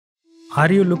Are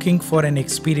you looking for an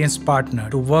experienced partner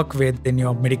to work with in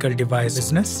your medical device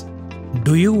business?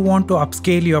 Do you want to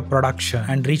upscale your production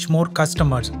and reach more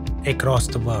customers across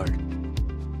the world?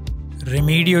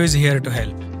 Remidio is here to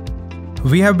help.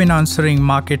 We have been answering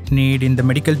market need in the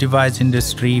medical device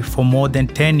industry for more than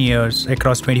 10 years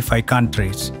across 25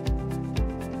 countries.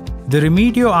 The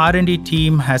Remidio R&D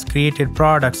team has created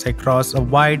products across a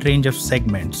wide range of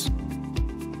segments.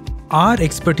 Our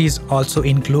expertise also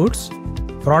includes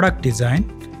product design,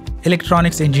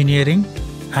 electronics engineering,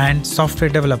 and software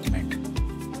development.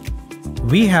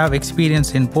 We have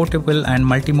experience in portable and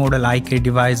multimodal eye care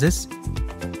devices,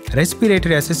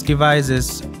 respiratory assist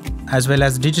devices, as well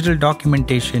as digital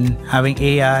documentation having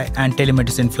AI and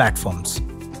telemedicine platforms.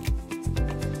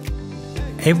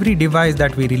 Every device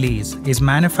that we release is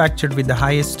manufactured with the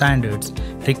highest standards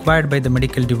required by the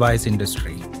medical device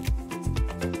industry.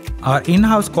 Our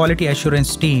in-house quality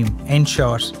assurance team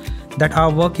ensures that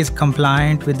our work is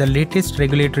compliant with the latest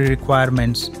regulatory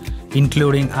requirements,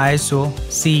 including ISO,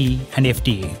 CE, and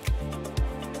FDA.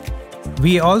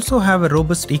 We also have a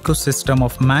robust ecosystem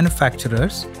of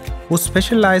manufacturers who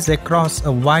specialize across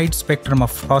a wide spectrum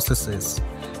of processes,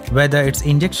 whether it's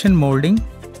injection molding,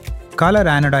 color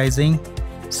anodizing,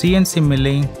 CNC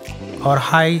milling, or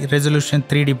high-resolution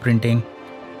 3D printing.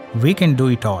 We can do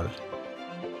it all.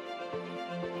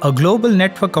 A global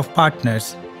network of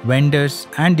partners, vendors,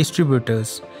 and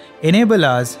distributors enable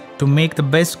us to make the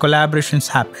best collaborations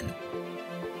happen.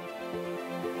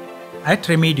 At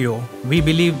Remidio, we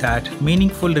believe that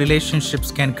meaningful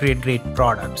relationships can create great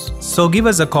products. So give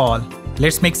us a call.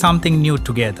 Let's make something new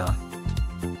together.